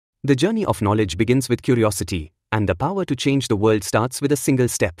The journey of knowledge begins with curiosity, and the power to change the world starts with a single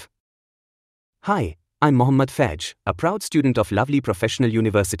step. Hi, I'm Mohammad Faiz, a proud student of lovely professional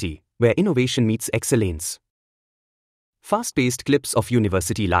university, where innovation meets excellence. Fast-paced clips of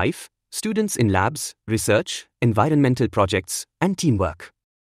university life, students in labs, research, environmental projects, and teamwork.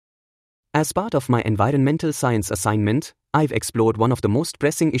 As part of my environmental science assignment, I've explored one of the most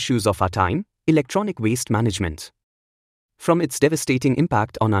pressing issues of our time, electronic waste management. From its devastating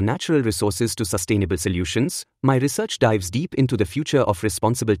impact on our natural resources to sustainable solutions, my research dives deep into the future of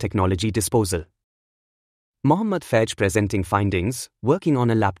responsible technology disposal. Mohammad Faiz presenting findings, working on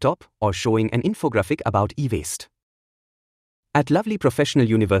a laptop, or showing an infographic about e-waste. At lovely professional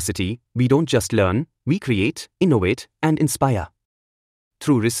university, we don't just learn, we create, innovate, and inspire.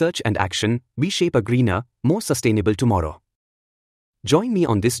 Through research and action, we shape a greener, more sustainable tomorrow. Join me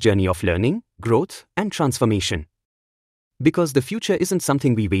on this journey of learning, growth, and transformation. Because the future isn't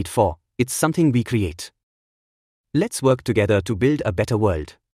something we wait for, it's something we create. Let's work together to build a better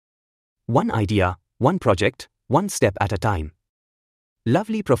world. One idea, one project, one step at a time.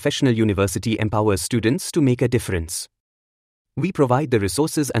 Lovely Professional University empowers students to make a difference. We provide the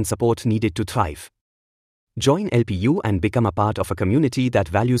resources and support needed to thrive. Join LPU and become a part of a community that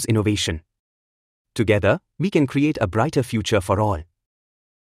values innovation. Together, we can create a brighter future for all.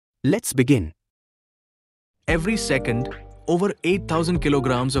 Let's begin. Every second, over 8,000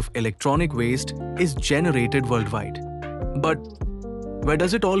 kilograms of electronic waste is generated worldwide. But where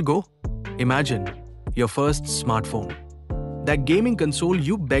does it all go? Imagine your first smartphone. That gaming console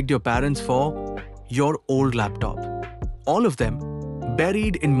you begged your parents for, your old laptop. All of them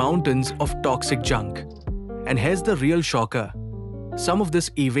buried in mountains of toxic junk. And here's the real shocker. Some of this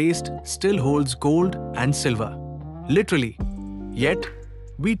e-waste still holds gold and silver. Literally. Yet,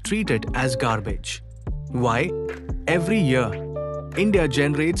 we treat it as garbage. Why? Every year, India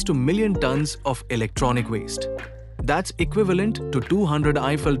generates 2 million tons of electronic waste. That's equivalent to 200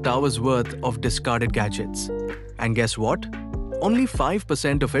 Eiffel Towers worth of discarded gadgets. And guess what? Only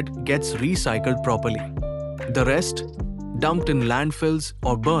 5% of it gets recycled properly. The rest, dumped in landfills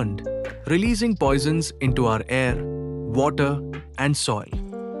or burned, releasing poisons into our air, water, and soil.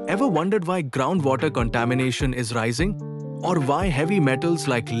 Ever wondered why groundwater contamination is rising? Or why heavy metals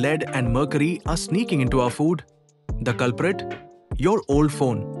like lead and mercury are sneaking into our food? The culprit? Your old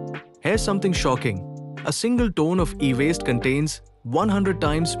phone. Here's something shocking. A single ton of e-waste contains 100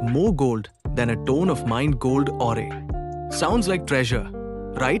 times more gold than a ton of mined gold ore. Sounds like treasure,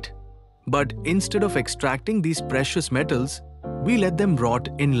 right? But instead of extracting these precious metals, we let them rot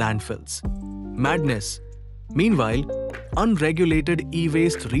in landfills. Madness. Meanwhile, unregulated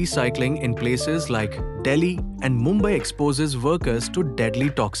e-waste recycling in places like Delhi and Mumbai exposes workers to deadly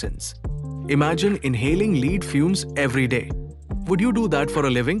toxins. Imagine inhaling lead fumes every day. Would you do that for a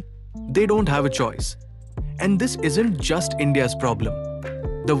living? They don't have a choice. And this isn't just India's problem.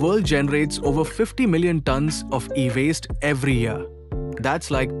 The world generates over 50 million tons of e-waste every year.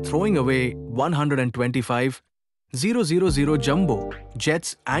 That's like throwing away 125,000 jumbo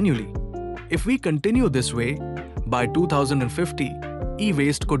jets annually. If we continue this way, by 2050,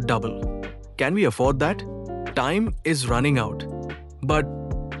 e-waste could double. Can we afford that? Time is running out. But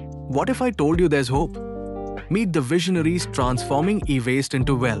what if I told you there's hope? Meet the visionaries transforming e-waste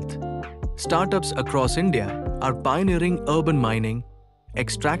into wealth. Startups across India are pioneering urban mining,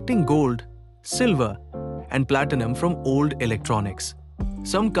 extracting gold, silver, and platinum from old electronics.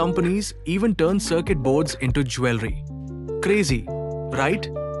 Some companies even turn circuit boards into jewelry. Crazy, right?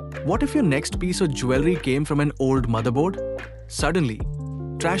 What if your next piece of jewelry came from an old motherboard? Suddenly,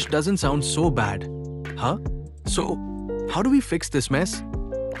 trash doesn't sound so bad. Huh? So, how do we fix this mess?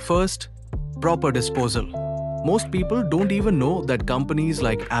 First, proper disposal. Most people don't even know that companies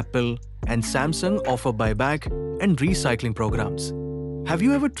like Apple and Samsung offer buyback and recycling programs. Have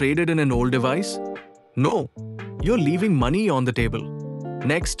you ever traded in an old device? No. You're leaving money on the table.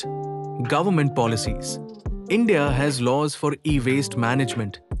 Next, government policies. India has laws for e-waste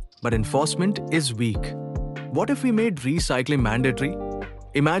management, but enforcement is weak. What if we made recycling mandatory?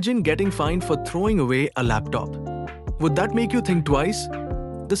 Imagine getting fined for throwing away a laptop. Would that make you think twice?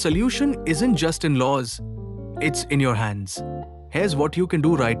 The solution isn't just in laws, it's in your hands. Here's what you can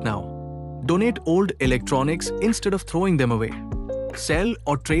do right now. Donate old electronics instead of throwing them away. Sell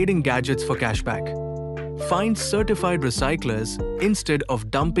or trade in gadgets for cashback. Find certified recyclers instead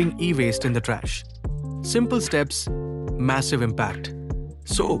of dumping e-waste in the trash. Simple steps, massive impact.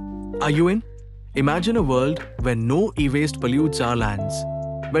 So, are you in? Imagine a world where no e-waste pollutes our lands,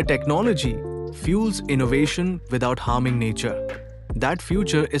 where technology fuels innovation without harming nature. That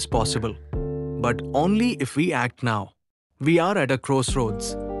future is possible, but only if we act now. We are at a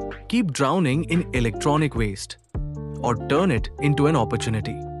crossroads. keep drowning in electronic waste, or turn it into an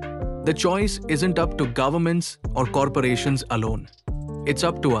opportunity? The choice isn't up to governments or corporations alone. It's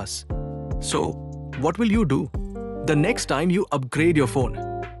up to us. So, what will you do? The next time you upgrade your phone,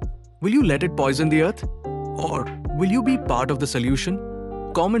 will you let it poison the earth? Or will you be part of the solution?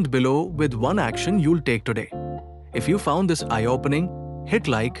 Comment below with one action you'll take today. If you found this eye-opening, hit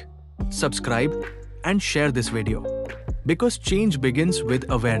like, subscribe, and share this video. Because change begins with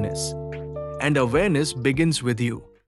awareness. And awareness begins with you.